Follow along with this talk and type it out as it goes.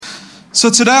So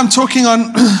today I'm talking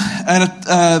on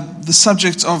the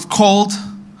subject of called,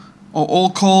 or all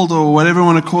called, or whatever you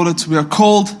want to call it. We are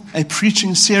called, a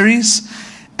preaching series.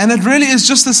 And it really is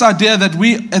just this idea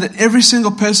that every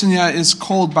single person here is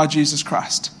called by Jesus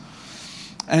Christ.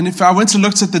 And if I went to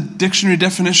look at the dictionary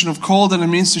definition of called, and it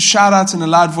means to shout out in a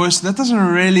loud voice, that doesn't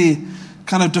really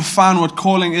kind of define what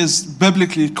calling is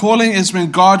biblically. Calling is when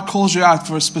God calls you out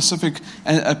for a specific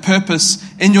a purpose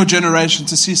in your generation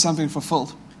to see something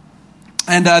fulfilled.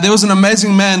 And there was an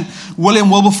amazing man, William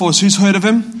Wilberforce. Who's heard of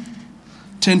him?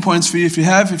 10 points for you if you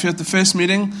have. If you're at the first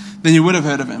meeting, then you would have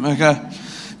heard of him. Okay.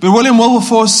 But William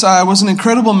Wilberforce was an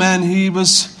incredible man. He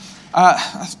was, I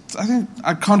think,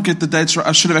 I can't get the dates right.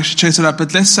 I should have actually checked it up.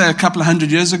 But let's say a couple of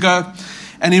hundred years ago.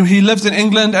 And he lived in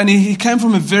England, and he came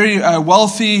from a very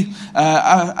wealthy,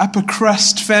 upper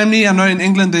crust family. I know in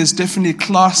England there's definitely a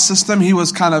class system. He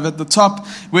was kind of at the top,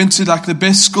 went to like the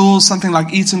best schools, something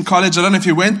like Eton College. I don't know if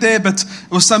he went there, but it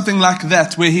was something like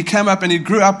that, where he came up and he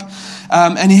grew up,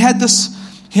 and he had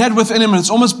within him, and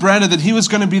it's almost branded that he was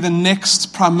going to be the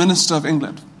next Prime Minister of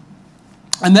England.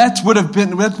 And that would have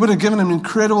given him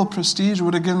incredible prestige,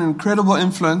 would have given him incredible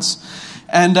influence,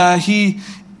 and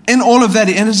in all of that,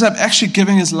 he ended up actually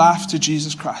giving his life to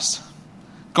Jesus Christ.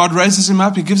 God raises him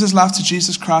up, he gives his life to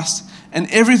Jesus Christ, and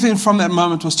everything from that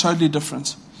moment was totally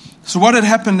different. So what had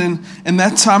happened in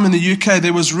that time in the UK,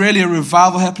 there was really a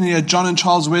revival happening. You had John and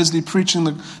Charles Wesley preaching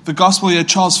the gospel. You had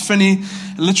Charles Finney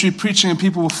literally preaching, and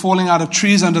people were falling out of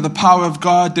trees under the power of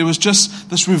God. There was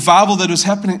just this revival that was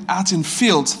happening out in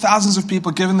fields. Thousands of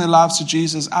people giving their lives to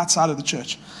Jesus outside of the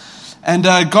church. And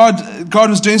God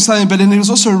was doing something, but then he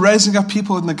was also raising up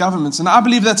people in the governments. And I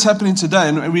believe that's happening today.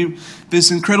 And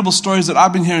there's incredible stories that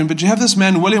I've been hearing. But you have this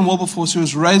man, William Wilberforce, who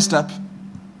was raised up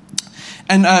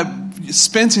and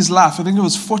spent his life, I think it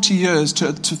was 40 years,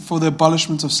 for the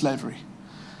abolishment of slavery.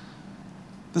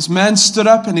 This man stood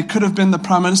up, and he could have been the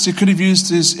prime minister. He could have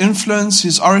used his influence,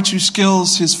 his oratory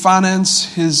skills, his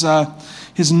finance, his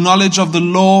knowledge of the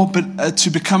law, but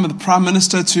to become the prime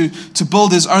minister, to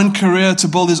build his own career, to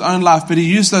build his own life. But he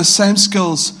used those same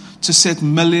skills to set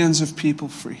millions of people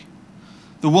free.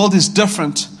 The world is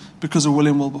different because of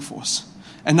William Wilberforce.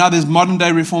 And now there's modern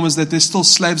day reformers, that there's still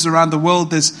slaves around the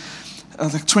world. There's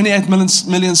like 28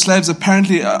 million slaves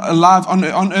apparently alive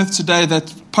on earth today,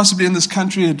 that possibly in this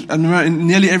country, and in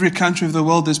nearly every country of the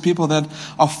world, there's people that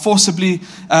are forcibly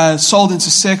sold into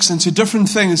sex, into different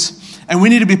things. And we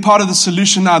need to be part of the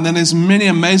solution now. And then there's many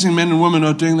amazing men and women who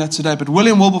are doing that today. But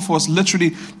William Wilberforce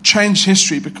literally changed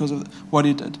history because of what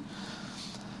he did.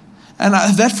 And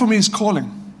that for me is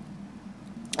calling.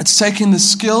 It's taking the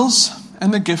skills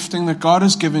and the gifting that God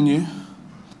has given you,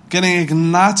 getting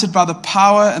ignited by the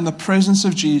power and the presence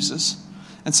of Jesus,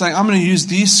 and saying, I'm going to use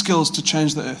these skills to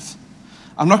change the earth.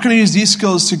 I'm not going to use these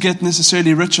skills to get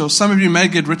necessarily richer. Some of you may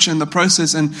get richer in the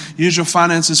process and use your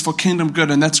finances for kingdom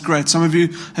good, and that's great. Some of you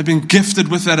have been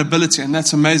gifted with that ability, and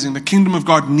that's amazing. The kingdom of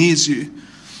God needs you.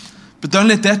 But don't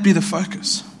let that be the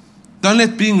focus. Don't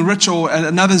let being rich or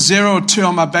another 0 or 2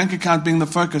 on my bank account being the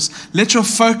focus. Let your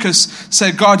focus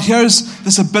say, God, here's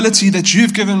this ability that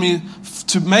you've given me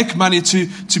to make money,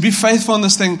 to be faithful in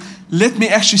this thing. Let me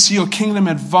actually see your kingdom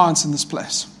advance in this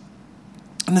place.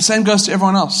 And the same goes to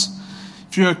everyone else.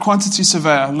 If you're a quantity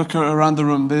surveyor, look around the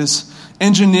room. There's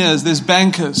engineers, there's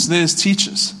bankers, there's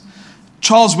teachers.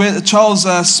 Charles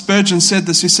Spurgeon said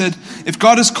this. He said, if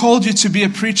God has called you to be a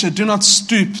preacher, do not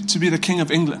stoop to be the king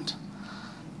of England.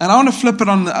 And I want to flip it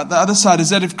on the other side,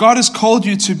 is that if God has called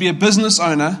you to be a business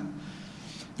owner,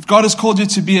 if God has called you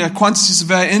to be a quantity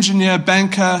surveyor, engineer,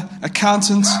 banker,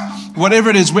 accountant, whatever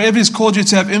it is, wherever he's called you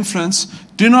to have influence,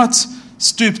 do not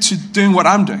stoop to doing what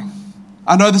I'm doing.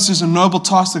 I know this is a noble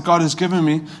task that God has given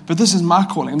me, but this is my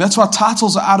calling. That's why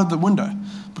titles are out of the window,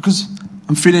 because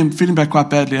I'm feeling back quite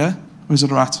badly, eh? Or is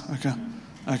it all right?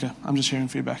 Okay, I'm just hearing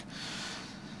feedback.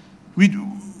 We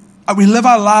live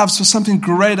our lives for something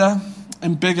greater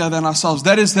and bigger than ourselves.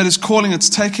 That is calling. It's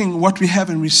taking what we have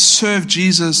and we serve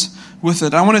Jesus with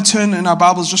it. I want to turn in our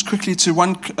Bibles just quickly to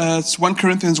 1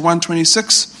 Corinthians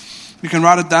 1:26. You can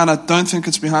write it down. I don't think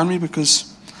it's behind me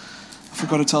because I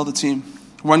forgot to tell the team.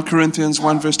 1 Corinthians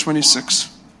 1 verse 26.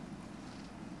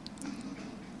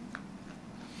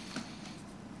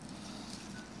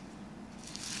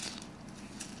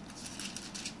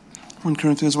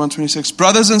 Corinthians 1:26.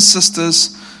 Brothers and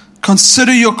sisters,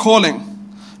 consider your calling.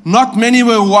 Not many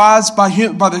were wise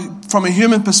from a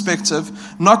human perspective,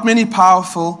 not many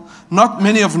powerful, not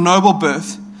many of noble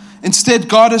birth. Instead,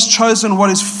 God has chosen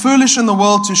what is foolish in the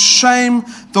world to shame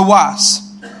the wise.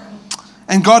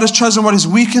 And God has chosen what is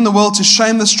weak in the world to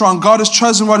shame the strong. God has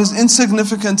chosen what is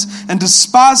insignificant and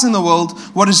despised in the world,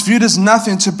 what is viewed as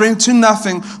nothing, to bring to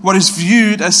nothing what is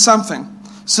viewed as something,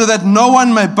 so that no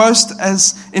one may boast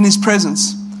as in his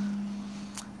presence.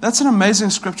 That's an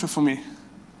amazing scripture for me.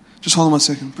 Just hold on 1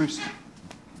 second, Bruce.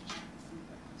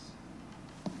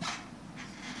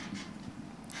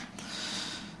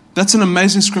 That's an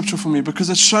amazing scripture for me because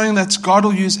it's showing that God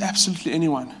will use absolutely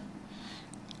anyone.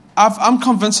 I'm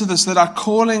convinced of this, that our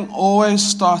calling always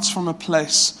starts from a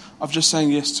place of just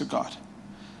saying yes to God.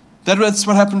 That's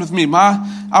what happened with me.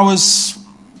 I was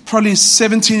probably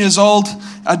 17 years old.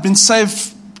 I'd been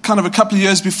saved kind of a couple of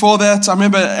years before that. I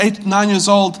remember 8, 9 years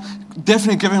old,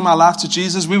 definitely giving my life to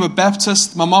Jesus. We were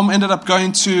Baptist. My mom ended up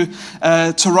going to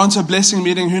Toronto Blessing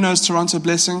meeting. Who knows Toronto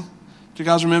Blessing? Do you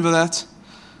guys remember that?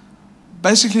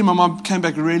 Basically, my mom came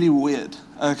back really weird.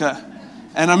 Okay.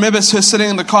 And I remember her sitting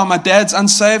in the car. My dad's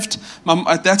unsaved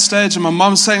at that stage, and my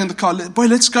mom's saying in the car, boy,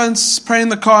 let's go and pray in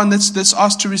the car and let's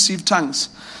ask to receive tongues.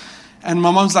 And my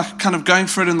mom's like kind of going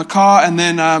for it in the car, and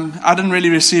then I didn't really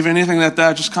receive anything that day.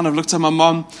 I just kind of looked at my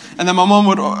mom, and then my mom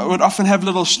would often have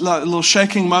little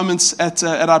shaking moments at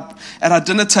our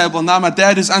dinner table. Now my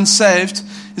dad is unsaved.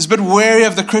 He's a bit wary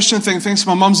of the Christian thing, thinks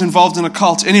my mom's involved in a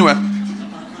cult. Anyway,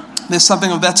 there's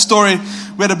something of that story.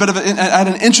 We had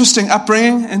an interesting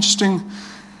upbringing, interesting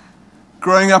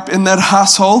growing up in that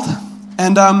household.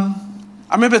 And I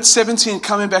remember at 17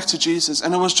 coming back to Jesus,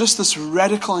 and it was just this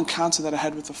radical encounter that I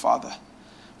had with the Father.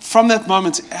 From that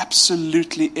moment,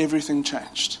 absolutely everything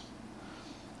changed.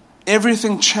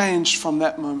 Everything changed from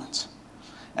that moment.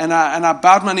 And I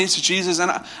bowed my knee to Jesus, and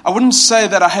I wouldn't say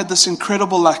that I had this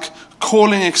incredible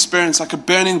calling experience, like a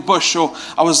burning bush, or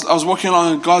I was walking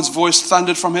along and God's voice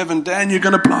thundered from heaven, Dan, you're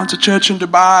going to plant a church in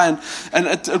Dubai, and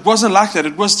it wasn't like that.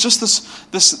 It was just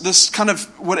this kind of,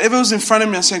 whatever was in front of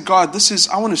me, I said, God,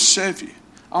 I want to serve you.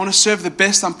 I want to serve the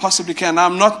best I possibly can. Now,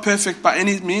 I'm not perfect by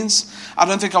any means. I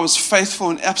don't think I was faithful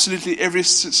in absolutely every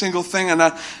single thing, and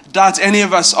I doubt any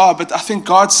of us are, but I think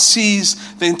God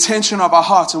sees the intention of our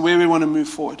heart and where we want to move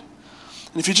forward.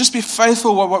 And if you just be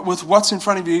faithful with what's in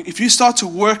front of you, if you start to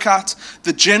work out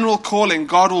the general calling,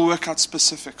 God will work out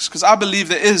specifics. Because I believe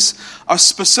there is a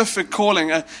specific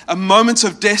calling, a moment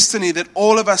of destiny that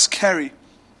all of us carry.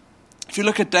 If you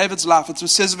look at David's life, it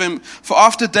says of him, for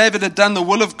after David had done the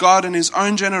will of God in his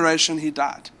own generation, he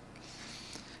died.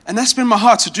 And that's been my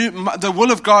heart, to do the will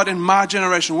of God in my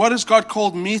generation. What has God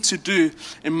called me to do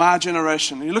in my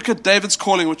generation? You look at David's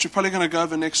calling, which we're probably going to go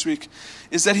over next week,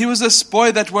 is that he was this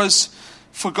boy that was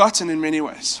forgotten in many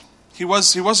ways. He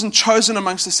wasn't chosen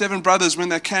amongst the 7 brothers when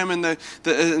they came and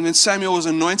then Samuel was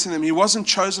anointing them. He wasn't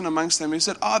chosen amongst them. He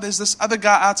said, there's this other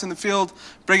guy out in the field,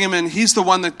 bring him in. He's the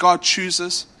one that God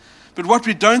chooses. But what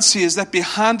we don't see is that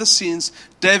behind the scenes,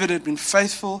 David had been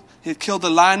faithful. He had killed the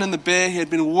lion and the bear. He had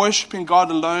been worshiping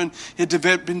God alone. He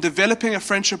had been developing a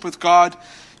friendship with God,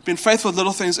 been faithful with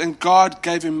little things, and God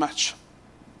gave him much.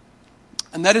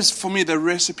 And that is, for me, the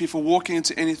recipe for walking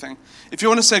into anything. If you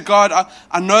want to say, God,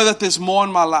 I know that there's more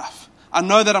in my life. I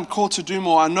know that I'm called to do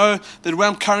more. I know that where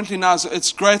I'm currently now,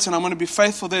 it's great and I'm going to be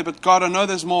faithful there. But God, I know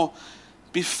there's more.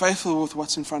 Be faithful with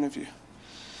what's in front of you.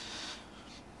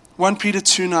 1 Peter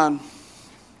 2:9.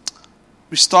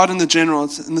 We start in the general,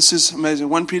 and this is amazing.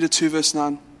 1 Peter 2 verse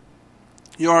 9.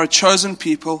 You are a chosen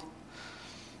people.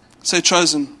 Say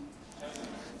chosen.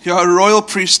 You are a royal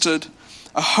priesthood,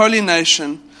 a holy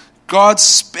nation, God's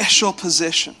special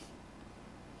possession,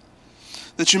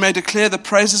 that you may declare the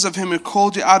praises of him who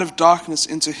called you out of darkness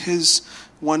into his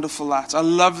wonderful light. I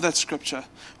love that scripture.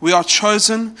 We are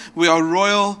chosen, we are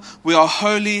royal, we are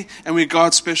holy, and we're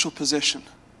God's special possession.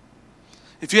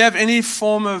 If you have any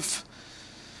form of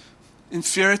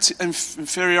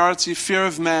inferiority, fear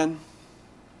of man,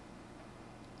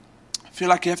 feel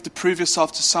like you have to prove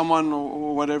yourself to someone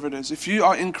or whatever it is, if you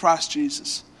are in Christ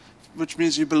Jesus, which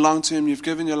means you belong to him, you've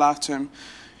given your life to him,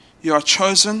 you are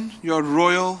chosen, you are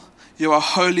royal, you are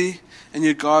holy, and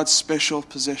you're God's special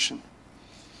possession.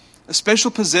 A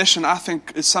special possession, I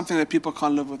think, is something that people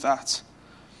can't live without.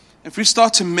 If we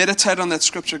start to meditate on that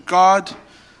scripture, God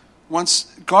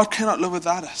cannot live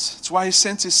without us. It's why he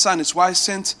sent his son. It's why he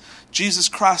sent Jesus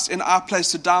Christ in our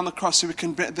place to die on the cross, so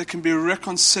there can be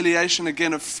reconciliation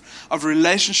again of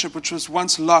relationship which was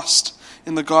once lost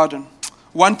in the garden.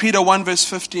 1 Peter 1 verse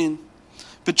 15.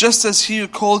 But just as he who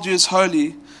called you is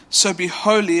holy, so be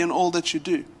holy in all that you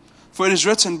do. For it is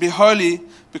written, be holy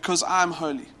because I am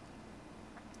holy.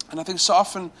 And I think so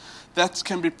often that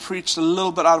can be preached a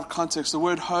little bit out of context. The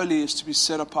word holy is to be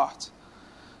set apart.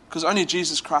 Because only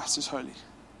Jesus Christ is holy.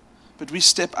 but we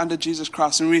step under Jesus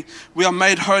Christ, and we are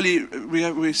made holy.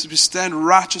 We stand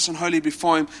righteous and holy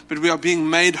before Him, but we are being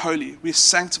made holy. We're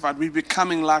sanctified. We're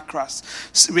becoming like Christ.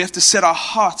 So we have to set our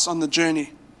hearts on the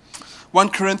journey. 1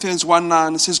 Corinthians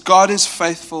 1:9, it says, God is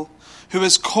faithful, who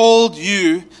has called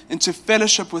you into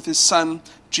fellowship with His Son,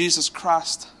 Jesus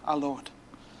Christ, our Lord.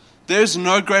 There is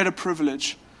no greater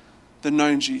privilege than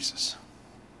knowing Jesus.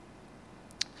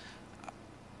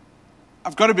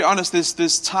 I've got to be honest,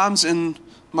 there's times in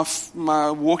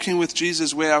my walking with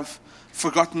Jesus where I've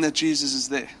forgotten that Jesus is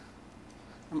there.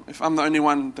 If I'm the only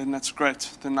one, then that's great.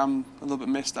 Then I'm a little bit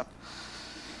messed up.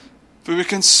 But we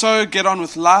can so get on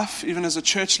with life. Even as a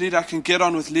church leader, I can get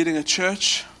on with leading a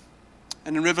church.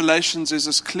 And in Revelations, there's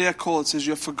this clear call. It says,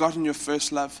 you have forgotten your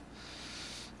first love.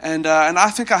 And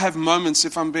I think I have moments,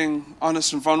 if I'm being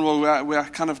honest and vulnerable, where I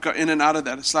kind of go in and out of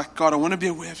that. It's like, God, I want to be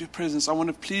aware of your presence. I want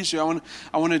to please you.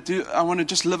 I want to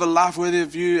just live a life worthy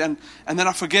of you. And then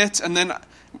I forget. And then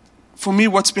for me,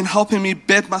 what's been helping me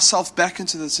bed myself back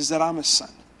into this is that I'm a son.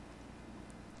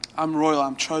 I'm royal.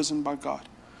 I'm chosen by God.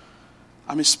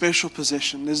 I'm His special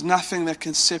possession. There's nothing that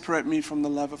can separate me from the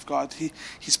love of God.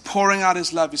 He's pouring out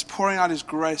His love. He's pouring out His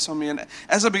grace on me. And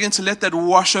as I begin to let that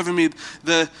wash over me,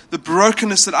 the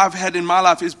brokenness that I've had in my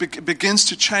life begins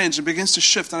to change and begins to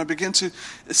shift. And I begin to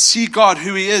see God,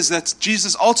 who He is. That's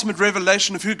Jesus' ultimate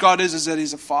revelation of who God is that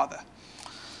He's a Father.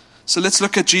 So let's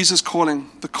look at Jesus' calling.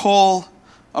 The call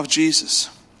of Jesus.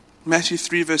 Matthew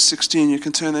 3 verse 16. You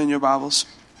can turn there in your Bibles.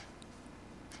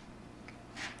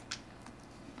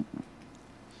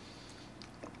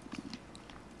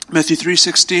 Matthew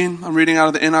 3:16, I'm reading out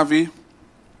of the NIV.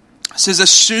 It says, as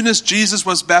soon as Jesus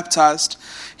was baptized,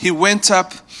 He went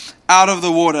up out of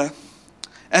the water.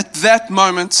 At that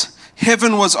moment,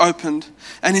 heaven was opened,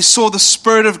 and He saw the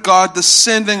Spirit of God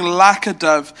descending like a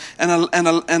dove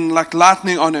and like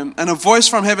lightning on Him. And a voice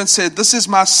from heaven said, this is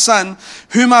my Son,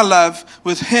 whom I love.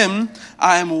 With Him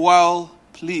I am well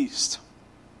pleased.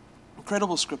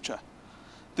 Incredible scripture.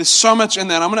 There's so much in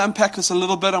there. And I'm going to unpack this a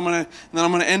little bit. And then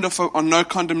I'm going to end off on no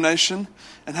condemnation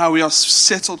and how we are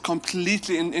settled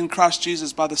completely in Christ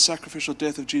Jesus by the sacrificial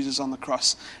death of Jesus on the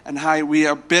cross, and how we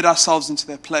are bed ourselves into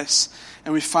that place.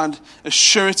 And we find a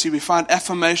surety, we find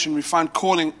affirmation, we find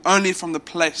calling only from the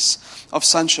place of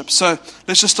sonship. So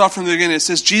let's just start from the beginning. It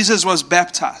says Jesus was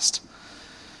baptized.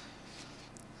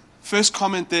 First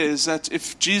comment there is that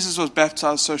if Jesus was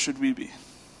baptized, so should we be.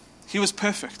 He was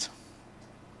perfect.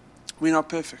 We're not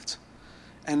perfect.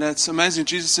 And it's amazing.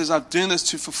 Jesus says, I'm doing this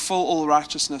to fulfill all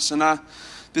righteousness. And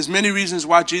there's many reasons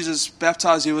why Jesus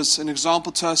baptized. He was an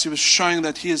example to us. He was showing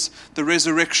that He is the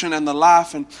resurrection and the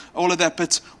life and all of that.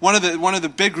 But one of the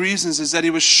big reasons is that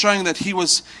He was showing that He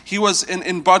was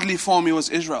in bodily form. He was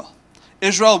Israel.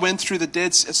 Israel went through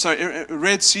the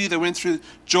Red Sea. They went through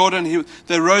Jordan.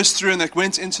 They rose through and they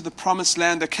went into the promised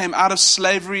land. They came out of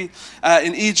slavery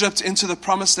in Egypt into the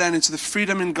promised land, into the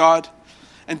freedom in God.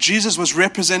 And Jesus was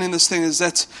representing this thing, is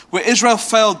that where Israel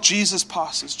failed, Jesus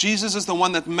passes. Jesus is the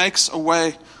one that makes a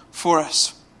way for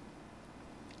us.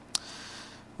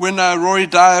 When Rory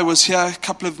Dyer was here a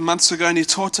couple of months ago and he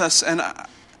taught us, and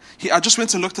I just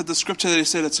went and looked at the scripture that he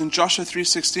said. It's in Joshua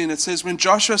 3:16. It says, when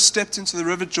Joshua stepped into the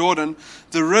river Jordan,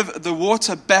 the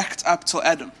water backed up till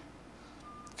Adam.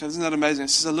 Okay, isn't that amazing?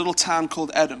 This is a little town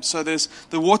called Adam. So there's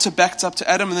the water backed up to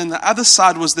Adam, and then the other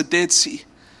side was the Dead Sea.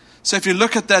 So if you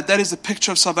look at that, that is the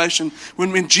picture of salvation.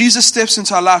 When Jesus steps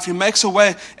into our life, He makes a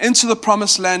way into the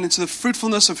promised land, into the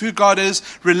fruitfulness of who God is,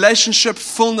 relationship,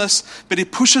 fullness, but He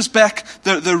pushes back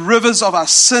the rivers of our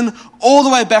sin all the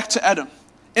way back to Adam.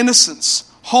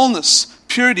 Innocence, wholeness,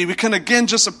 purity. We can again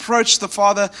just approach the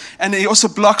Father, and He also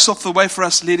blocks off the way for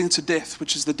us leading to death,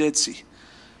 which is the Dead Sea.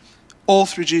 All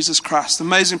through Jesus Christ.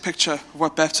 Amazing picture of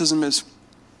what baptism is.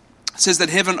 It says that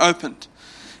heaven opened.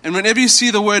 And whenever you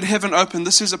see the word heaven open,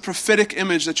 this is a prophetic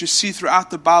image that you see throughout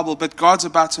the Bible, but God's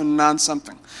about to announce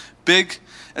something big.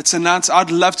 It's announced. I'd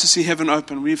love to see heaven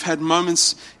open. We've had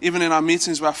moments, even in our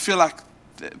meetings, where I feel like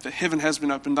the heaven has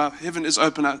been opened up. Heaven is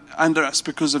open under us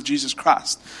because of Jesus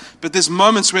Christ. But there's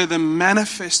moments where the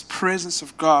manifest presence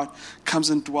of God comes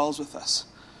and dwells with us.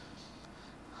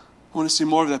 I want to see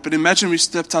more of that. But imagine we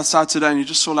stepped outside today and you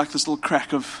just saw like this little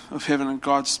crack of heaven and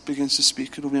God begins to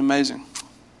speak. It'll be amazing.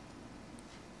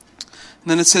 And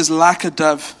then it says, like a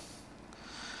dove.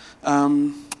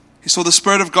 He saw the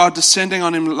Spirit of God descending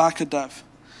on Him like a dove.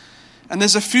 And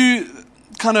there's a few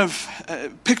kind of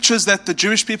pictures that the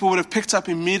Jewish people would have picked up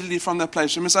immediately from that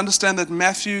place. You must understand that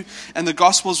Matthew and the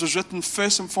Gospels was written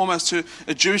first and foremost to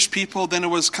a Jewish people, then it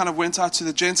was kind of went out to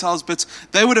the Gentiles, but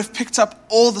they would have picked up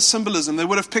all the symbolism. They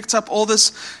would have picked up all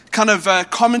this kind of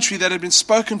commentary that had been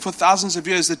spoken for thousands of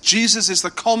years, that Jesus is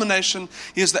the culmination,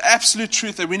 He is the absolute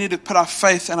truth, that we need to put our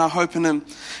faith and our hope in Him.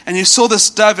 And you saw this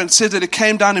dove, and it said that it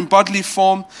came down in bodily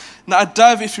form. Now a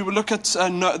dove, if you look at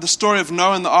the story of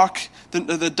Noah and the ark,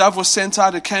 the dove was sent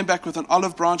out. It came back with an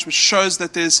olive branch, which shows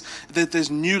that there's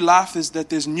new life, that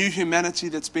there's new humanity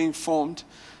that's being formed.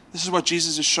 This is what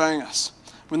Jesus is showing us.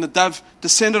 When the dove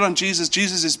descended on Jesus,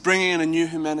 Jesus is bringing in a new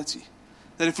humanity.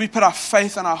 That if we put our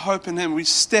faith and our hope in Him, we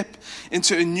step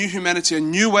into a new humanity, a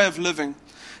new way of living.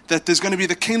 That there's going to be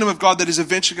the kingdom of God that is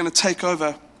eventually going to take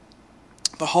over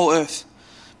the whole earth.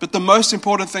 But the most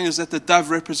important thing is that the dove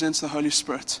represents the Holy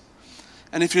Spirit.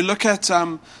 And if you look at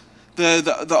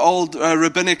the old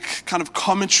rabbinic kind of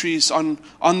commentaries on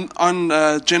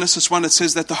Genesis 1, it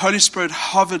says that the Holy Spirit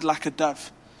hovered like a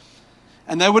dove.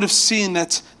 And they would have seen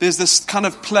that there's this kind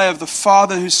of play of the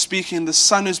Father who's speaking, the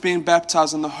Son who's being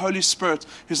baptized, and the Holy Spirit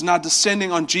who's now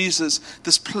descending on Jesus.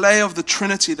 This play of the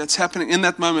Trinity that's happening in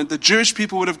that moment. The Jewish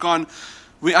people would have gone,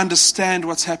 we understand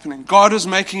what's happening. God was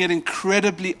making it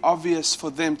incredibly obvious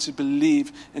for them to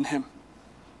believe in Him.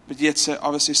 But yet,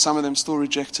 obviously, some of them still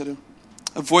rejected Him.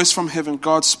 A voice from heaven,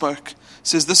 God spoke,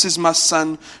 says, "This is my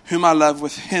Son, whom I love.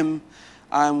 With Him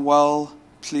I am well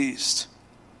pleased."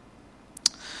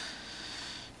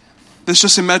 Let's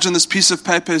just imagine this piece of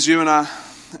paper is you and I,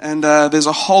 and there's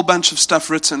a whole bunch of stuff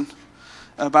written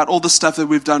about all the stuff that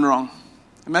we've done wrong.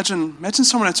 Imagine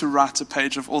someone had to write a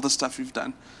page of all the stuff you've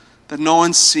done that no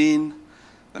one's seen,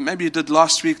 that maybe you did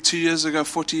last week, 2 years ago,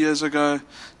 40 years ago,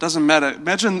 doesn't matter.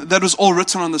 Imagine that was all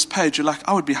written on this page. You're like,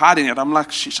 I would be hiding it. I'm like,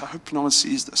 sheesh, I hope no one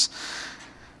sees this.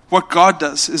 What God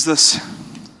does is this.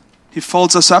 He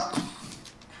folds us up.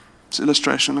 It's an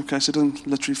illustration, okay, so He doesn't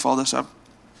literally fold us up.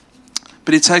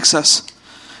 But He takes us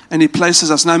and He places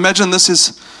us. Now imagine this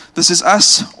is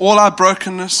us, all our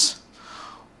brokenness,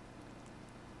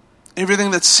 everything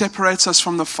that separates us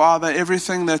from the Father,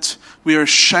 everything that we are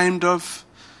ashamed of,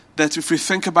 that if we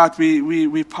think about,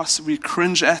 we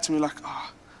cringe at, and we're like,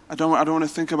 I don't want to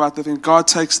think about the thing. God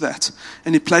takes that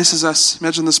and He places us.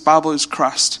 Imagine this Bible is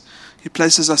Christ. He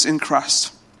places us in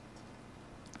Christ.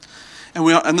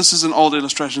 And this is an old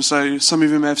illustration, so some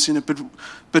of you may have seen it,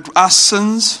 but our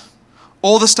sins,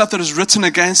 all the stuff that is written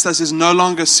against us is no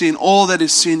longer seen. All that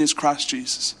is seen is Christ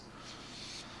Jesus.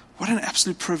 What an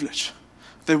absolute privilege.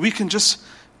 That we can just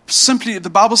simply,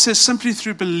 the Bible says, simply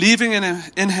through believing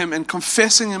in Him and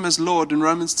confessing Him as Lord in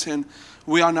Romans 10,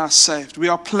 we are now saved. We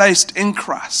are placed in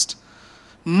Christ.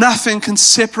 Nothing can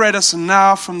separate us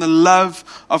now from the love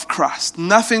of Christ.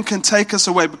 Nothing can take us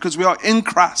away because we are in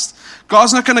Christ.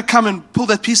 God's not going to come and pull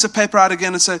that piece of paper out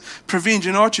again and say, Praveen, do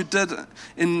you know what you did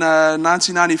in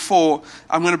 1994?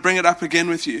 I'm going to bring it up again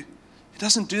with you. He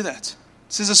doesn't do that.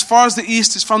 It says, as far as the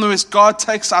east is from the west, God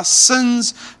takes our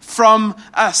sins from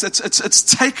us. It's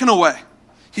taken away.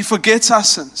 He forgets our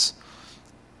sins.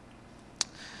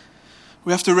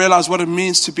 We have to realize what it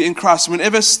means to be in Christ.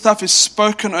 Whenever stuff is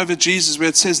spoken over Jesus, where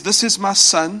it says, "This is my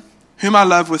Son, whom I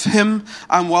love. With Him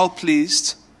I'm well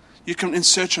pleased," you can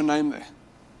insert your name there.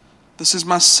 This is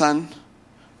my Son,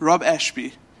 Rob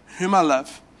Ashby, whom I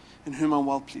love, in whom I'm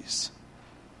well pleased.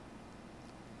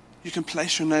 You can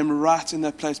place your name right in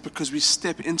that place because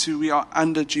we are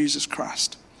under Jesus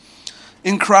Christ.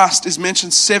 In Christ is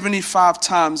mentioned 75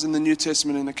 times in the New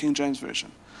Testament in the King James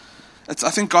Version. I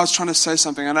think God's trying to say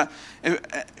something. And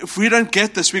if we don't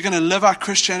get this, we're going to live our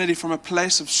Christianity from a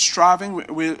place of striving.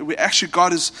 We actually,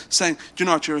 God is saying, do you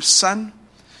know what? You're a son.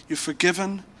 You're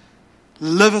forgiven.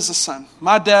 Live as a son.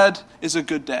 My dad is a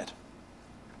good dad.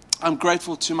 I'm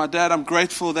grateful to my dad. I'm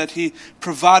grateful that he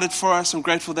provided for us. I'm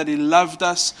grateful that he loved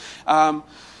us. By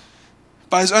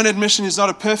his own admission, he's not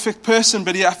a perfect person,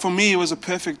 but for me, he was a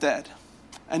perfect dad.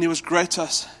 And he was great to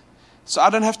us. So I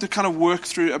don't have to kind of work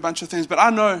through a bunch of things, but I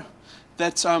know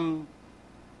that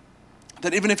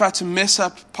that even if I had to mess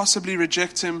up, possibly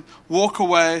reject him, walk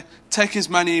away, take his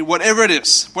money, whatever it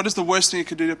is, what is the worst thing you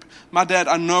could do? My dad,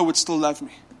 I know, would still love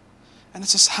me. And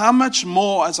it's just how much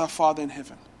more as our Father in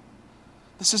heaven.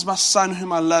 This is my Son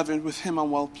whom I love, and with Him I'm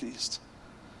well pleased.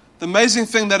 The amazing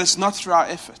thing that it's not through our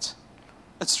effort.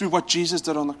 It's through what Jesus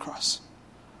did on the cross.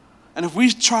 And if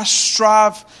we try to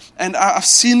strive, and I've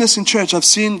seen this in church, I've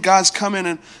seen guys come in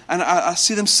and I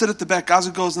see them sit at the back, guys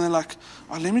and girls, and they're like,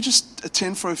 let me just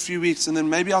attend for a few weeks and then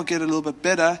maybe I'll get a little bit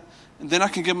better and then I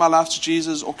can give my life to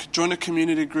Jesus or join a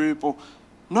community group.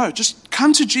 No, just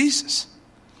come to Jesus.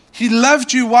 He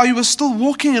loved you while you were still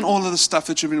walking in all of the stuff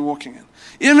that you've been walking in.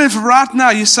 Even if right now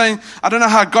you're saying, I don't know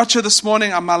how I got here this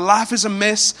morning. My life is a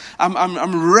mess.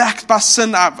 I'm racked by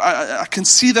sin. I can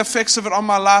see the effects of it on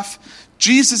my life.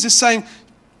 Jesus is saying,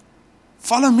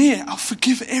 follow me. I'll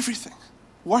forgive everything.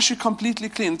 Wash you completely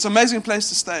clean. It's an amazing place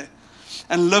to stay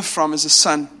and live from as a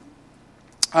son.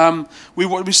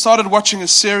 We started watching a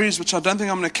series, which I don't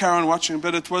think I'm going to carry on watching,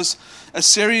 but it was a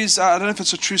series, I don't know if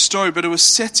it's a true story, but it was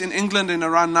set in England in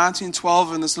around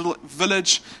 1912 in this little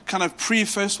village, kind of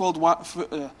pre-First World War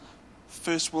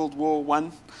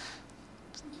One.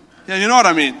 Yeah, you know what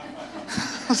I mean.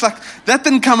 It's like, that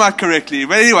didn't come out correctly.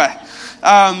 But anyway,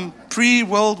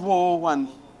 pre-World War One.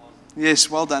 Yes,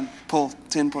 well done, Paul,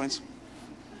 10 points.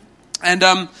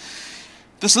 And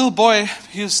this little boy,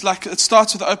 he's like, it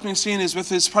starts with the opening scene, he's with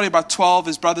his, probably about 12,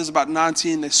 his brother's about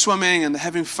 19, they're swimming and they're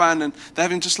having fun and they're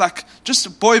having just a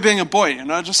boy being a boy, you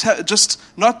know, just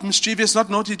not mischievous, not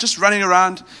naughty, just running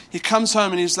around. He comes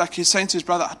home and he's saying to his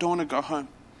brother, I don't want to go home.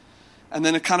 And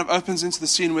then it kind of opens into the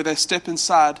scene where they step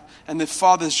inside and their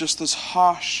father's just this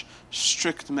harsh,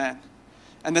 strict man.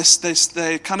 And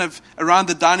they're kind of around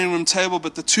the dining room table,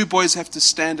 but the two boys have to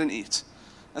stand and eat.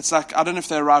 It's like, I don't know if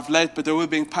they arrived late, but they were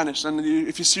being punished. And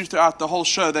if you see throughout the whole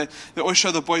show, they always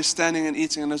show the boys standing and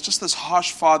eating. And it's just this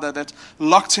harsh father that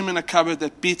locked him in a cupboard,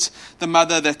 that beat the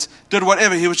mother, that did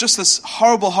whatever. He was just this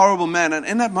horrible, horrible man. And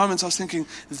in that moment, I was thinking,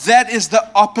 that is the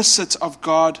opposite of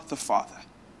God the Father.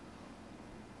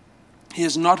 He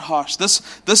is not harsh.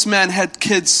 This man had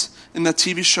kids in the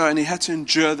TV show, and he had to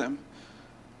endure them,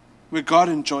 where God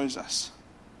enjoys us.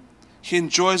 He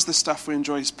enjoys the stuff we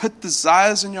enjoy. He's put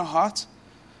desires in your heart.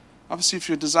 Obviously, if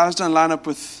your desires don't line up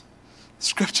with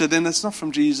Scripture, then it's not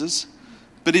from Jesus.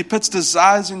 But He puts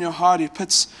desires in your heart. He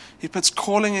puts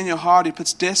calling in your heart. He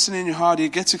puts destiny in your heart. He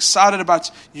gets excited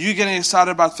about you getting excited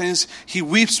about things. He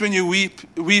weeps when you weep.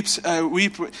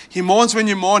 He mourns when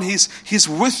you mourn. He's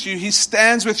with you. He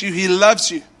stands with you. He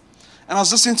loves you. And I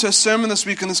was listening to a sermon this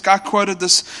week, and this guy quoted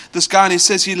this guy, and he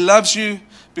says, He loves you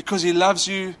because He loves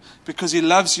you, because He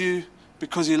loves you,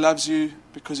 because He loves you,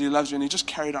 because He loves you. And he just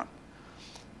carried on.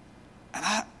 And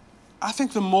I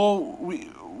think the more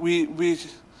we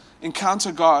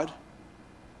encounter God,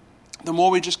 the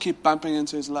more we just keep bumping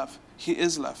into His love. He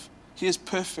is love. He is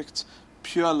perfect,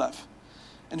 pure love.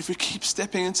 And if we keep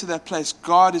stepping into that place,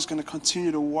 God is going to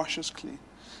continue to wash us clean.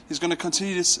 He's going to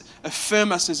continue to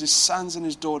affirm us as His sons and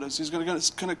His daughters. He's going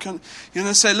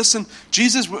to say, listen,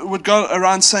 Jesus would go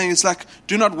around saying, it's like,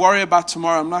 do not worry about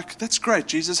tomorrow. I'm like, that's great,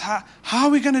 Jesus. How are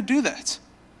we going to do that?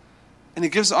 And He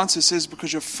gives the answer. He says,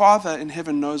 because your Father in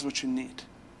heaven knows what you need.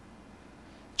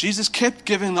 Jesus kept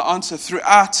giving the answer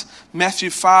throughout Matthew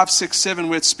 5, 6, 7,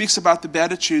 where it speaks about the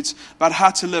Beatitudes, about how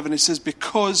to live. And He says,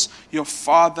 because your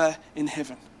Father in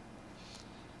heaven.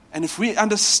 And if we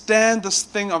understand this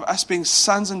thing of us being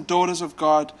sons and daughters of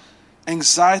God,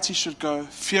 anxiety should go,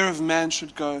 fear of man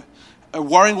should go,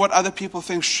 worrying what other people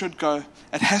think should go.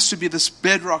 It has to be this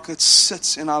bedrock that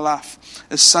sits in our life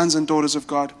as sons and daughters of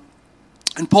God.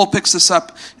 And Paul picks this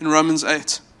up in Romans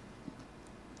 8.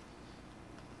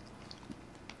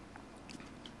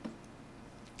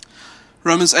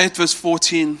 Romans 8 verse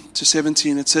 14 to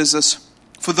 17, it says this,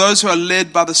 for those who are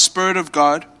led by the Spirit of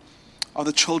God are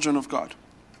the children of God.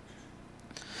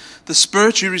 The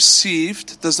Spirit you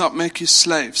received does not make you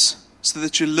slaves, so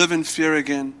that you live in fear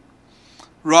again.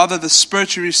 Rather, the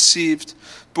Spirit you received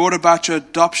brought about your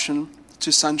adoption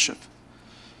to sonship.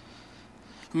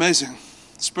 Amazing.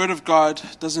 The Spirit of God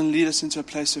doesn't lead us into a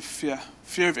place of fear.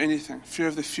 Fear of anything. Fear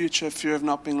of the future. Fear of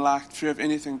not being liked. Fear of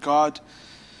anything. God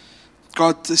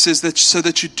says that so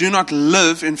that you do not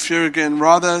live in fear again.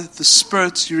 Rather, the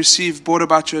Spirit you receive brought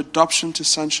about your adoption to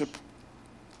sonship.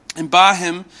 And by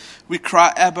Him, we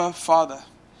cry, Abba, Father.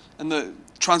 And the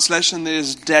translation there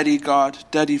is Daddy God,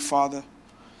 Daddy Father.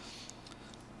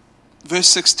 Verse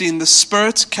 16, the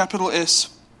Spirit, capital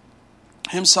S,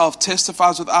 Himself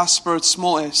testifies with our spirit,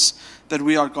 small s, that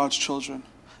we are God's children.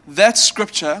 That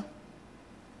scripture,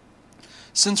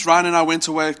 since Ryan and I went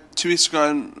away 2 weeks ago,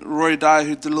 and Roy Dyer,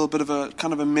 who did a little bit of a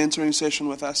kind of a mentoring session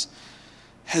with us,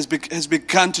 has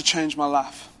begun to change my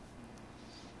life.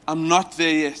 I'm not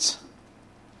there yet.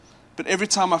 But every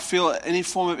time I feel any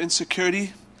form of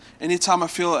insecurity, anytime I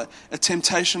feel a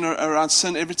temptation around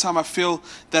sin, every time I feel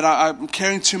that I'm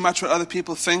caring too much what other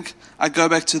people think, I go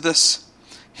back to this.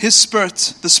 His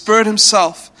Spirit, the Spirit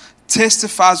Himself,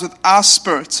 testifies with our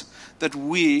spirit that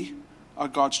we are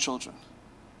God's children.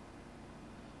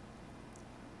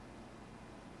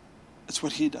 It's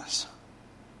what He does.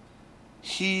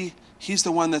 He's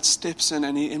the one that steps in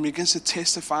and He begins to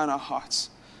testify in our hearts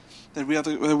that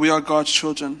we are God's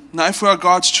children. Now, if we are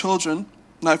God's children,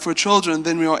 No, if we're children,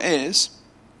 then we are heirs,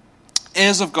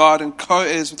 heirs of God and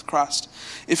co-heirs with Christ,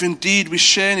 if indeed we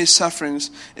share in his sufferings,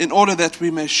 in order that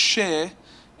we may share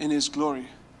in his glory.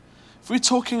 If we're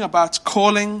talking about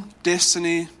calling,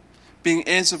 destiny, being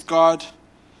heirs of God,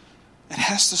 it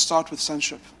has to start with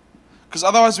sonship. Because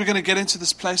otherwise we're going to get into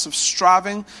this place of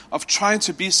striving, of trying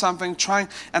to be something,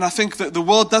 and I think that the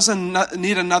world doesn't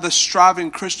need another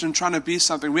striving Christian trying to be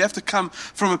something. We have to come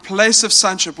from a place of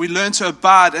sonship. We learn to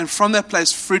abide, and from that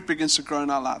place, fruit begins to grow in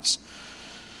our lives.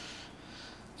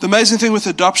 The amazing thing with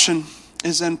adoption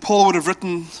is, and Paul would have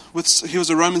written, he was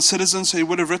a Roman citizen, so he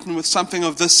would have written with something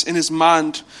of this in his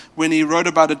mind when he wrote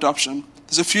about adoption.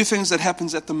 There's a few things that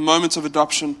happens at the moment of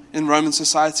adoption in Roman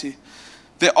society.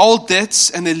 Their old debts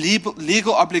and their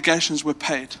legal obligations were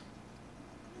paid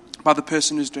by the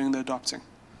person who's doing the adopting.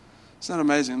 Isn't that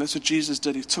amazing? That's what Jesus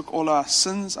did. He took all our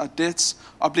sins, our debts,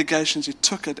 obligations. He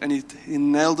took it and he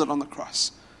nailed it on the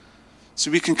cross.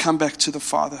 So we can come back to the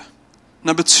Father.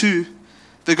 Number 2,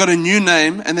 they got a new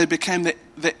name and they became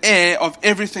the heir of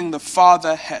everything the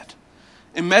Father had.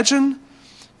 Imagine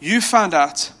you found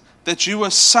out that you were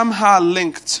somehow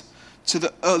linked to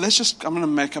the Earl. I'm going to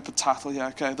make up a title here,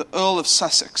 okay? The Earl of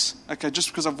Sussex, okay? Just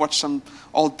because I've watched some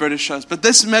old British shows. But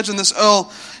imagine this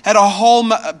Earl had a whole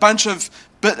bunch of,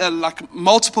 like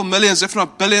multiple millions, if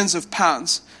not billions of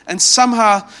pounds. And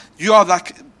somehow you are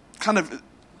like kind of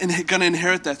going to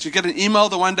inherit that. You get an email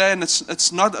the one day and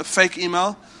it's not a fake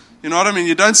email. You know what I mean?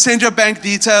 You don't send your bank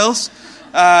details.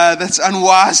 That's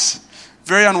unwise.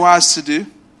 Very unwise to do.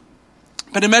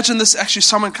 But imagine this, actually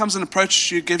someone comes and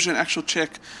approaches you, gives you an actual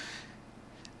check.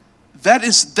 That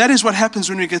is what happens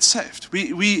when we get saved.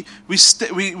 We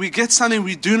get something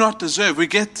we do not deserve. We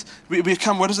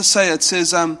become, what does it say? It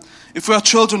says, if we are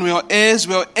children, we are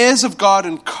heirs of God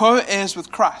and co-heirs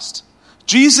with Christ.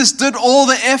 Jesus did all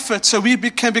the effort so we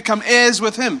can become heirs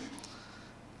with him.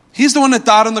 He's the one that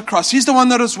died on the cross. He's the one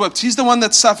that was whipped. He's the one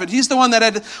that suffered. He's the one that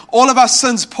had all of our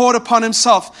sins poured upon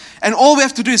himself. And all we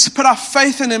have to do is put our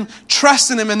faith in him, trust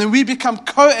in him, and then we become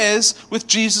co-heirs with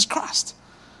Jesus Christ.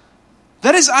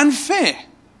 That is unfair.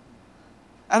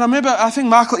 And I think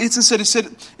Michael Eaton said,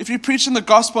 if you're preaching the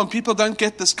gospel and people don't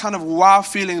get this kind of wow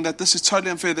feeling that this is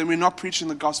totally unfair, then we're not preaching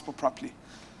the gospel properly.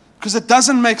 Because it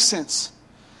doesn't make sense.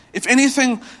 If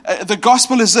anything, the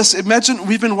gospel is this. Imagine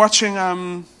we've been watching,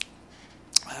 the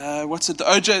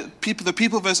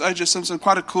People vs. O.J. Simpson,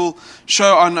 quite a cool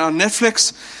show on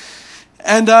Netflix.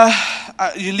 And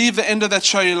you leave the end of that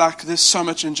show, you're like, there's so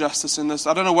much injustice in this.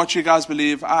 I don't know what you guys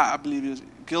believe. I believe he's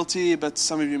guilty, but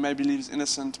some of you may believe he's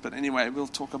innocent. But anyway, we'll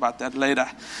talk about that later.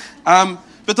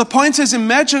 But the point is,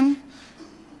 imagine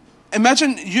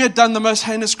you had done the most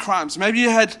heinous crimes. Maybe you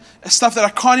had stuff that I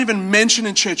can't even mention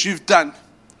in church you've done.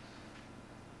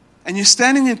 And you're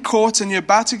standing in court and you're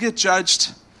about to get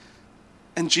judged.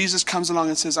 And Jesus comes along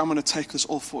and says, I'm going to take this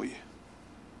all for you.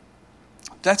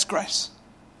 That's grace.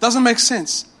 Doesn't make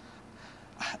sense.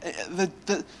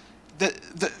 The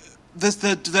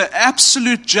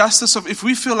absolute justice of, if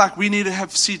we feel like we need to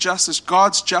see justice,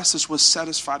 God's justice was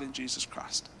satisfied in Jesus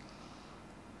Christ.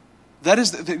 That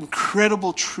is the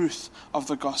incredible truth of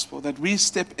the gospel, that we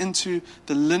step into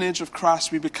the lineage of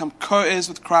Christ. We become co-heirs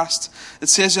with Christ. It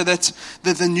says here that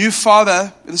the new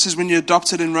father, this is when you're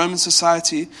adopted in Roman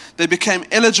society, they became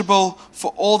eligible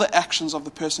for all the actions of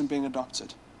the person being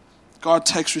adopted. God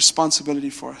takes responsibility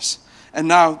for us. And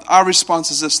now our response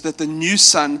is this, that the new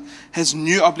son has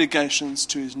new obligations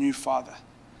to his new father.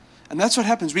 And that's what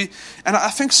happens. And I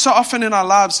think so often in our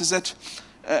lives is that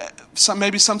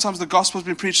maybe sometimes the gospel's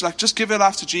been preached like, just give your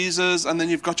life to Jesus and then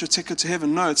you've got your ticket to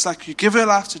heaven. No, it's like you give your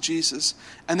life to Jesus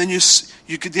and then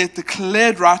you could get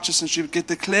declared righteousness, you get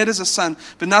declared as a son,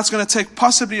 but now it's going to take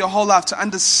possibly your whole life to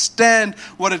understand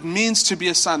what it means to be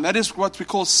a son. That is what we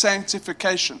call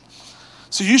sanctification.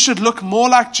 So you should look more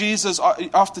like Jesus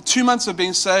after 2 months of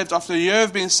being saved, after a year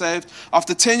of being saved,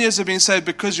 after 10 years of being saved,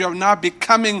 because you are now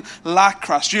becoming like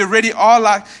Christ. You already are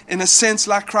like, in a sense,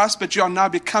 like Christ, but you are now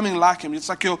becoming like him. It's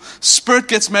like your spirit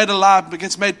gets made alive, but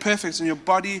gets made perfect, and your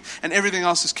body and everything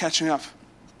else is catching up.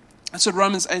 That's what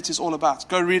Romans 8 is all about.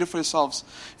 Go read it for yourselves.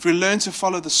 If we learn to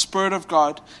follow the Spirit of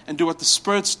God and do what the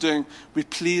Spirit's doing, we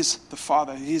please the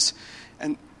Father.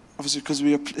 And obviously because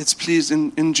it's pleased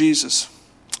in Jesus.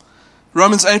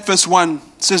 Romans 8 verse 1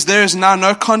 says, there is now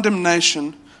no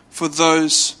condemnation for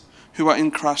those who are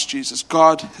in Christ Jesus.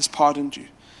 God has pardoned you.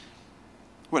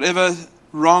 Whatever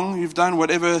wrong you've done,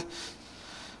 whatever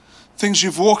things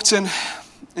you've walked in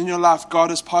your life,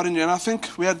 God has pardoned you. And I think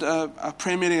we had a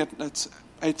prayer meeting at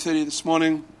 8:30 this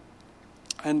morning,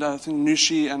 and I think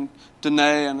Nushi and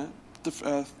Danae and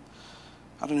I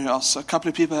don't know who else, a couple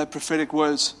of people had prophetic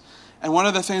words. And one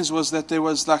of the things was that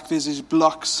there's these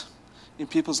blocks in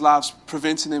people's lives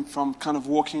preventing them from kind of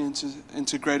walking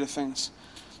into greater things.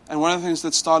 And one of the things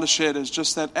that Starla shared is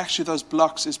just that actually those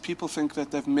blocks is people think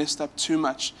that they've messed up too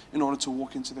much in order to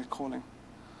walk into their calling.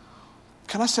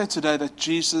 Can I say today that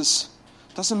Jesus,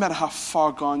 doesn't matter how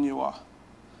far gone you are,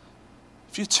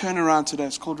 if you turn around today,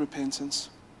 it's called repentance.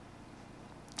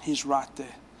 He's right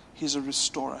there. He's a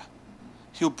restorer.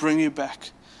 He'll bring you back.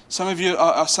 Some of you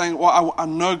are saying, well, I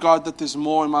know, God, that there's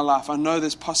more in my life. I know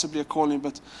there's possibly a calling,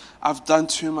 but I've done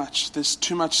too much. There's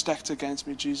too much stacked against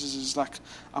me. Jesus is like,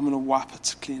 I'm going to wipe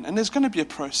it clean. And there's going to be a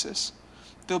process.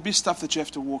 There'll be stuff that you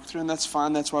have to walk through, and that's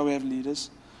fine. That's why we have leaders.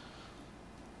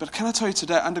 But can I tell you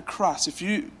today, under Christ, if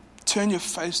you turn your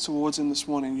face towards Him this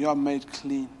morning, you are made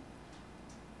clean.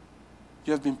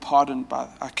 You have been pardoned by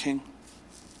our King.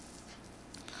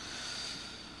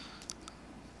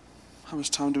 How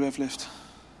much time do we have left?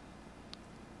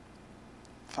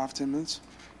 5-10 minutes.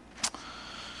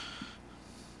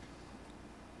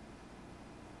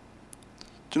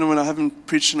 Do you know when I haven't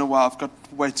preached in a while, I've got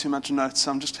way too much notes,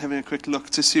 so I'm just having a quick look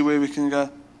to see where we can go.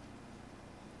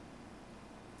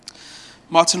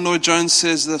 Martin Lloyd-Jones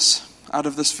says this out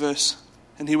of this verse,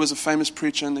 and he was a famous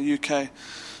preacher in the UK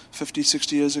 50,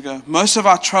 60 years ago. Most of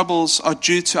our troubles are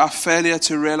due to our failure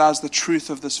to realize the truth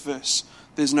of this verse.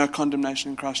 There's no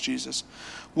condemnation in Christ Jesus.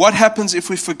 What happens if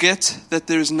we forget that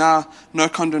there is now no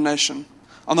condemnation?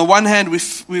 On the one hand, we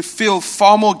feel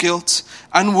far more guilt,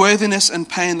 unworthiness, and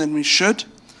pain than we should.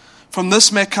 From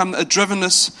this may come a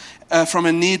drivenness from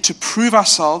a need to prove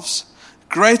ourselves,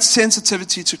 great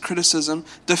sensitivity to criticism,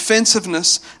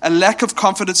 defensiveness, a lack of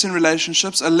confidence in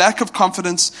relationships, a lack of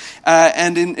confidence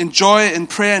and in joy, in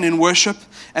prayer, and in worship,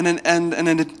 and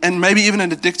maybe even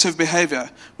an addictive behavior,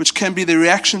 which can be the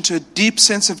reaction to a deep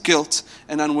sense of guilt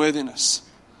and unworthiness.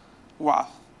 Wow,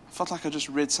 I felt like I just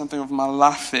read something of my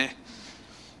life there.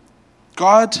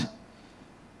 God,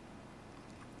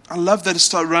 I love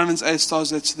that Romans 8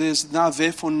 starts that there's now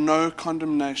therefore no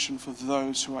condemnation for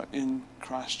those who are in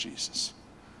Christ Jesus.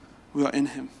 We are in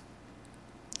Him.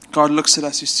 God looks at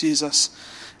us, He sees us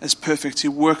as perfect. He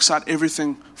works out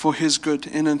everything for His good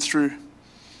in and through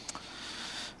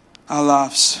our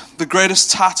lives. The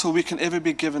greatest title we can ever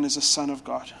be given is a son of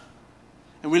God.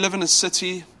 And we live in a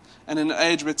city and in an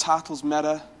age where titles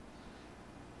matter.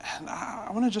 And I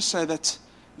want to just say that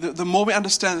the more we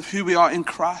understand who we are in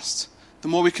Christ, the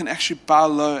more we can actually bow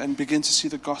low and begin to see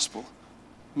the gospel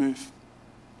move.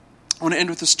 I want to end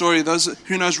with a story. Those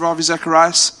who knows Ravi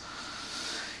Zacharias,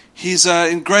 he's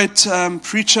a great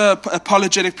preacher,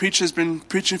 apologetic preacher, has been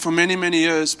preaching for many, many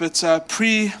years. But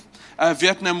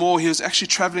pre-Vietnam War, he was actually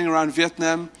traveling around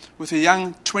Vietnam with a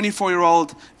young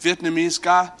 24-year-old Vietnamese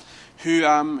guy who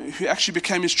actually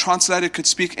became his translator, could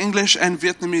speak English and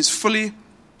Vietnamese fully.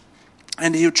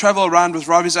 And he would travel around with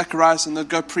Ravi Zacharias and they'd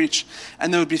go preach.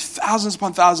 And there would be thousands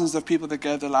upon thousands of people that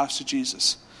gave their lives to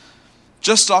Jesus.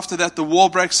 Just after that, the war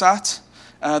breaks out.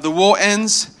 The war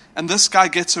ends. And this guy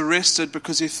gets arrested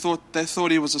because they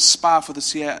thought he was a spy for the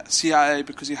CIA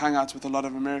because he hung out with a lot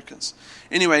of Americans.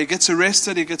 Anyway, he gets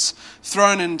arrested. He gets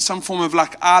thrown in some form of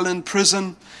like island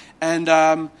prison.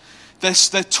 And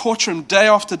they torture him day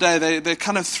after day. They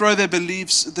kind of throw their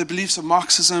beliefs of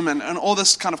Marxism and all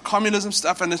this kind of communism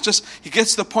stuff. And it's just, he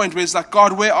gets to the point where he's like,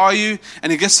 God, where are you?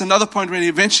 And he gets to another point where he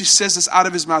eventually says this out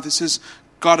of his mouth. He says,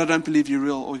 God, I don't believe you're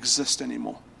real or exist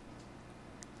anymore.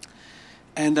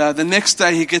 And the next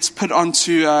day he gets put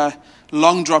onto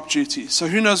long drop duty. So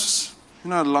who knows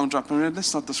long drop? I mean,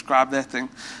 let's not describe that thing.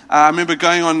 I remember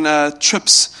going on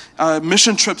trips,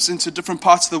 mission trips into different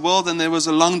parts of the world, and there was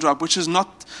a long drop, which is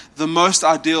not the most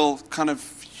ideal kind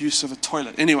of use of a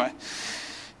toilet. Anyway,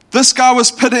 this guy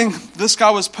was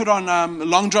put on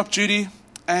long drop duty,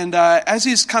 and as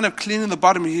he's kind of cleaning the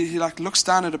bottom, he like looks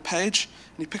down at a page,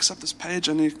 and he picks up this page,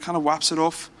 and he kind of wipes it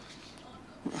off.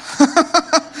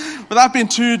 Without being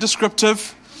too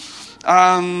descriptive,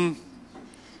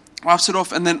 wipes it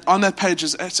off, and then on that page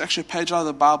it's actually a page out of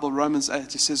the Bible, Romans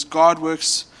 8. It says, God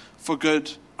works for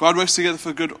good. God works together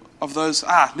for good of those.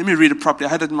 Let me read it properly. I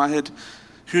had it in my head.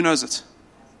 Who knows it?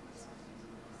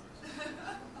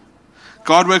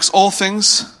 God works all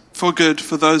things for good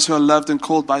for those who are loved and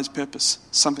called by His purpose.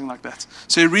 Something like that.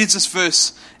 So he reads this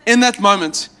verse. In that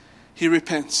moment, he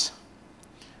repents.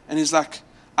 And he's like,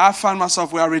 I found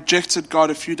myself where I rejected God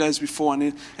a few days before,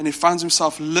 and he finds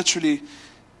himself literally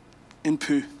in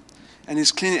poo. And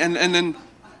he's cleaning, and then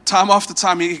time after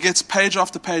time, he gets page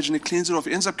after page, and he cleans it off.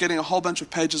 He ends up getting a whole bunch of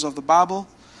pages of the Bible,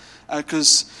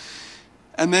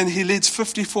 and then he leads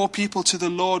 54 people to the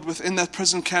Lord within that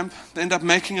prison camp. They end up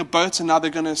making a boat, and now they're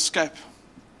going to escape.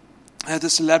 They had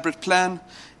this elaborate plan,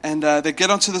 and they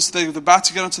get onto this. They're about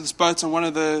to get onto this boat, and one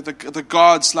of the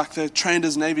guards, like they're trained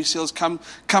as Navy SEALs,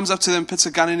 comes up to them, puts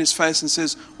a gun in his face, and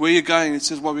says, "Where are you going?" He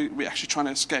says, "Well, we're actually trying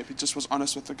to escape." He just was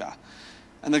honest with the guy,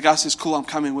 and the guy says, "Cool, I'm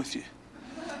coming with you."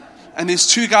 And these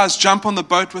two guys jump on the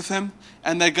boat with him,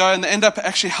 and they go and they end up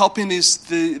actually helping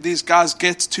these guys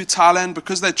get to Thailand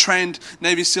because they're trained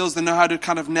Navy SEALs. They know how to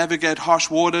kind of navigate harsh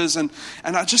waters. And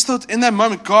I just thought in that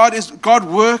moment, God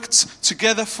worked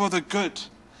together for the good.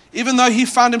 Even though he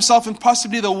found himself in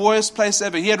possibly the worst place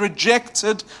ever. He had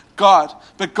rejected God.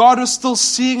 But God was still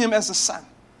seeing him as a son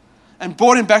and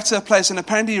brought him back to that place. And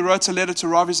apparently he wrote a letter to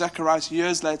Ravi Zacharias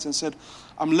years later and said,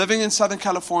 "I'm living in Southern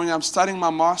California. I'm studying my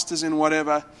master's in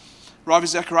whatever." Ravi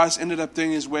Zacharias ended up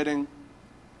doing his wedding.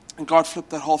 And God flipped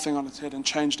that whole thing on its head and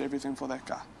changed everything for that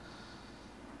guy.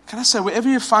 Can I say, wherever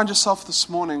you find yourself this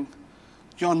morning,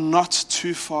 you're not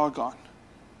too far gone.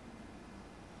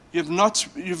 You've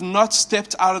not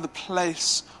stepped out of the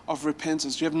place of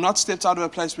repentance. You have not stepped out of a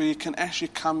place where you can actually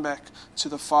come back to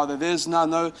the Father. There's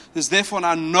therefore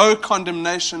now no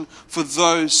condemnation for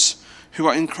those who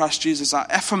are in Christ Jesus. Our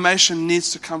affirmation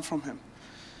needs to come from him.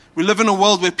 We live in a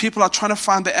world where people are trying to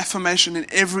find their affirmation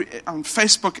on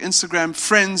Facebook, Instagram,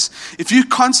 friends. If you're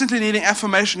constantly needing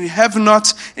affirmation, you have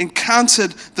not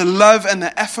encountered the love and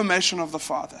the affirmation of the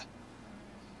Father.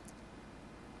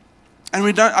 And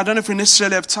I don't know if we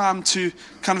necessarily have time to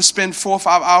kind of spend 4 or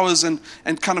 5 hours and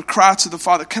kind of cry to the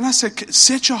Father. Can I say,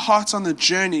 set your heart on the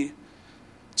journey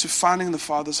to finding the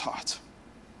Father's heart.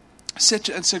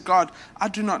 And say, "God, I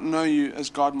do not know you as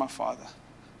God, my Father."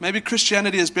 Maybe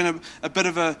Christianity has been a bit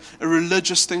of a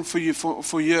religious thing for you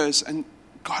for years. And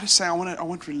God is saying, I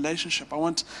want relationship. I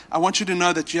want you to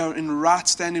know that you are in right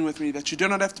standing with me, that you do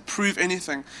not have to prove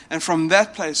anything. And from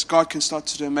that place, God can start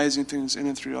to do amazing things in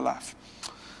and through your life.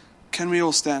 Can we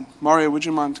all stand? Mario, would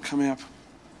you mind coming up?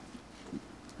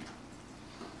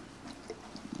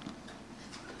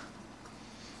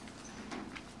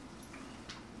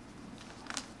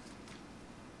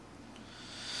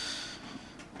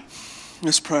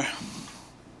 Let's pray.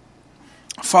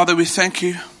 Father, we thank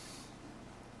you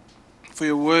for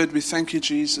your word. We thank you,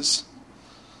 Jesus,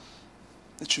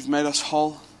 that you've made us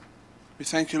whole. We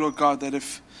thank you, Lord God, that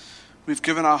if we've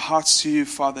given our hearts to you,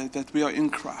 Father, that we are in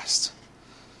Christ.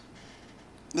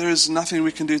 There is nothing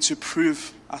we can do to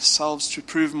prove ourselves, to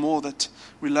prove more that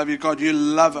we love you, God. You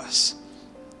love us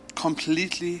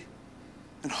completely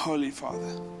and wholly,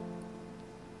 Father.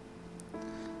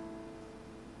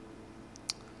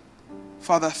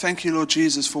 Father, thank you, Lord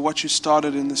Jesus, for what you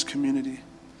started in this community.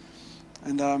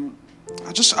 And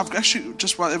I've actually,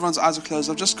 just while everyone's eyes are closed,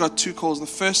 I've just got 2 calls. The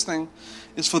first thing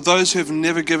is for those who have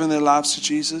never given their lives to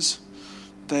Jesus.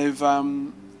 They've,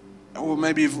 or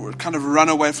maybe you've kind of run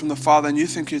away from the Father and you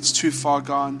think it's too far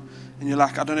gone. And you're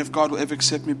like, I don't know if God will ever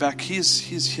accept me back. He's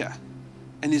here.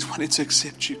 And he's wanting to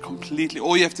accept you completely.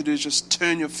 All you have to do is just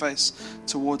turn your face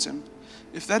towards him.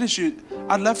 If that is you,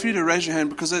 I'd love for you to raise your hand,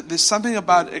 because there's something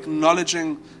about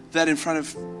acknowledging that in front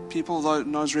of people, though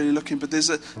no one's really looking. But there's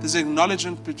an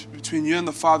acknowledgement between you and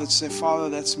the Father to say, "Father,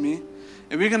 that's me."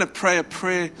 And we're going to pray a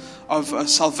prayer of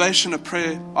salvation, a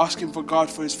prayer asking for God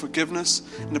for his forgiveness,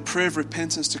 and a prayer of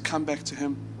repentance to come back to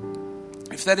him.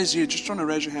 If that is you, just want to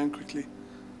raise your hand quickly.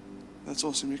 That's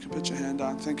awesome. You can put your hand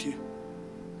down. Thank you.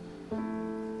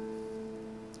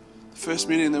 First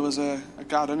meeting, there was a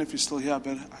guy, I don't know if he's still here,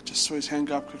 but I just saw his hand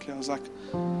go up quickly. I was like,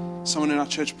 someone in our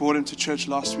church brought him to church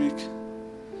last week,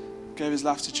 gave his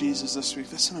life to Jesus this week.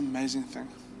 That's an amazing thing.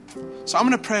 So I'm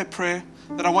going to pray a prayer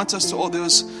that I want us to all, there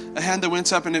was a hand that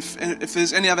went up, and if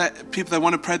there's any other people that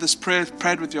want to pray this prayer,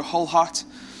 pray it with your whole heart.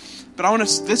 But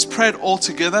let's pray it all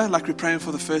together like we're praying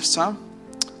for the first time.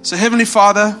 So Heavenly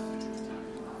Father,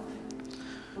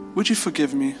 would you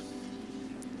forgive me?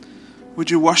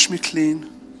 Would you wash me clean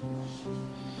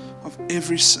of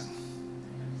every sin?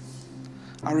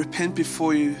 I repent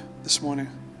before you this morning.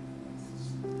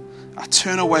 I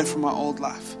turn away from my old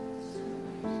life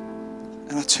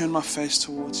and I turn my face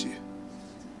towards you.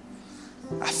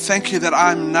 I thank you that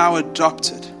I am now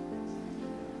adopted.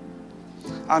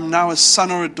 I'm now a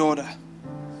son or a daughter.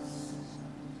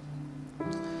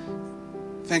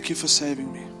 Thank you for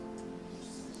saving me.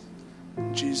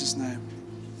 In Jesus' name.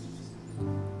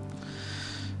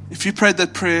 If you prayed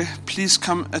that prayer, please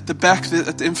come at the back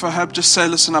at the info hub. Just say,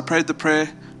 "Listen, I prayed the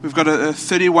prayer." We've got a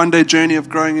 31-day journey of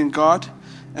growing in God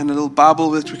and a little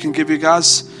Bible that we can give you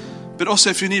guys. But also,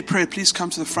 if you need prayer, please come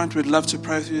to the front. We'd love to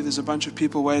pray with you. There's a bunch of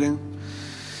people waiting.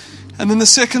 And then the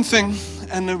second thing,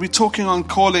 and we're talking on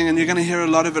calling, and you're going to hear a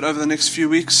lot of it over the next few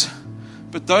weeks.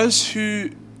 But those who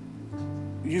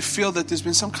you feel that there's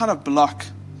been some kind of block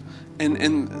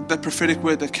in the prophetic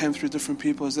word that came through different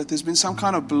people is that there's been some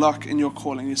kind of block in your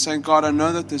calling. You're saying, God, I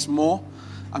know that there's more.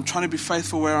 I'm trying to be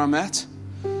faithful where I'm at.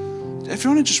 If you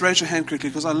want to just raise your hand quickly,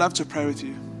 because I'd love to pray with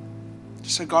you.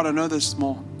 Just say, God, I know there's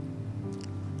more.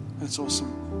 That's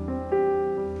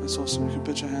awesome. That's awesome. You can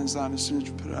put your hands down as soon as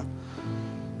you put it up.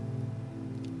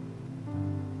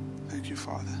 Thank you,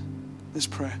 Father. Let's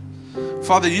pray.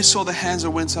 Father, you saw the hands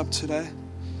that went up today.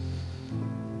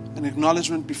 An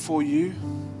acknowledgement before you.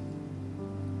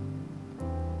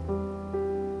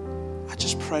 I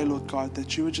just pray, Lord God,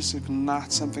 that you would just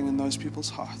ignite something in those people's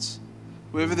hearts.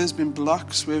 Wherever there's been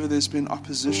blocks, wherever there's been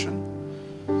opposition,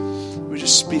 we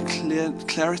just speak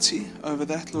clarity over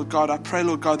that, Lord God. I pray,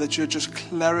 Lord God, that you would just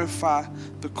clarify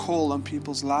the call on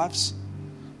people's lives.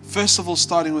 First of all,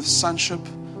 starting with sonship,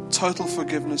 total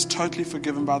forgiveness, totally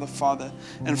forgiven by the Father.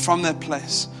 And from that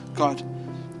place, God,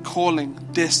 calling,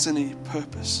 destiny,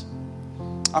 purpose.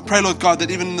 I pray, Lord God,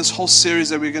 that even in this whole series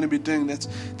that we're going to be doing,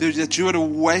 that you would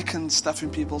awaken stuff in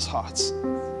people's hearts.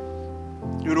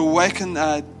 You would awaken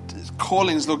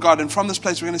callings, Lord God. And from this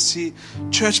place, we're going to see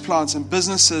church plants and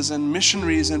businesses and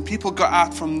missionaries and people go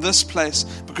out from this place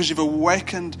because you've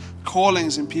awakened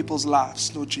callings in people's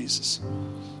lives, Lord Jesus.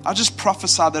 I just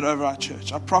prophesy that over our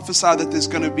church. I prophesy that there's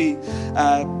going to be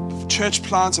church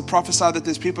plants. I prophesy that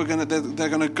there's people they're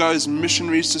going to go as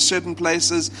missionaries to certain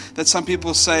places that some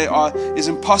people say is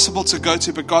impossible to go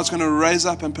to, but God's going to raise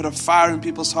up and put a fire in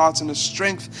people's hearts and a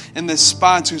strength in their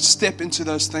spine to step into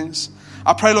those things.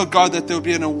 I pray, Lord God, that there will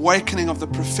be an awakening of the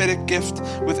prophetic gift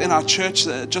within our church.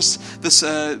 That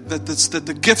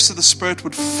the gifts of the Spirit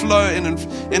would flow in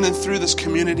and through this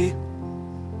community.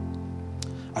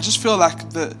 I just feel like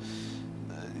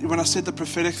when I said the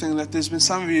prophetic thing, that there's been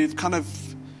some of you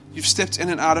you've stepped in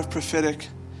and out of prophetic,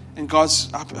 and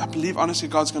I believe honestly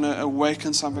God's going to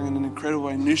awaken something in an incredible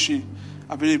way. Nushi,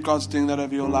 I believe God's doing that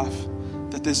over your life.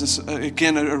 That there's this,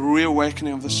 again, a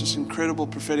reawakening of this just incredible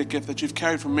prophetic gift that you've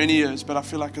carried for many years, but I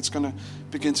feel like it's going to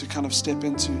begin to kind of step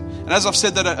into. And as I've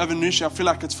said that over Nushi, I feel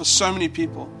like it's for so many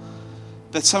people.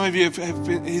 That some of you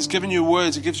he's given you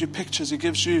words, he gives you pictures, he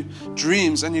gives you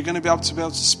dreams, and you're going to be able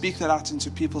to speak that out into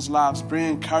people's lives, bring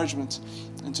encouragement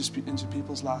into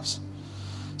people's lives.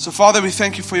 So Father, we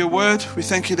thank you for your word. We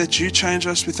thank you that you change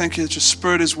us. We thank you that your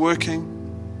Spirit is working.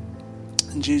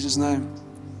 In Jesus' name,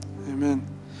 amen.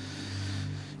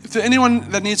 If there's anyone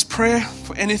that needs prayer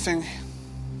for anything,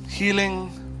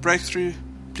 healing, breakthrough,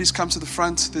 please come to the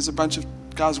front. There's a bunch of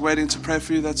guys waiting to pray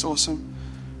for you. That's awesome.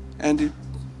 Andy,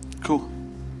 cool.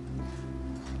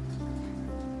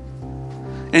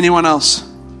 Anyone else?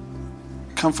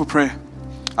 Come for prayer.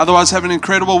 Otherwise, have an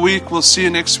incredible week. We'll see you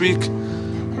next week.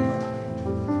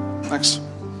 Thanks.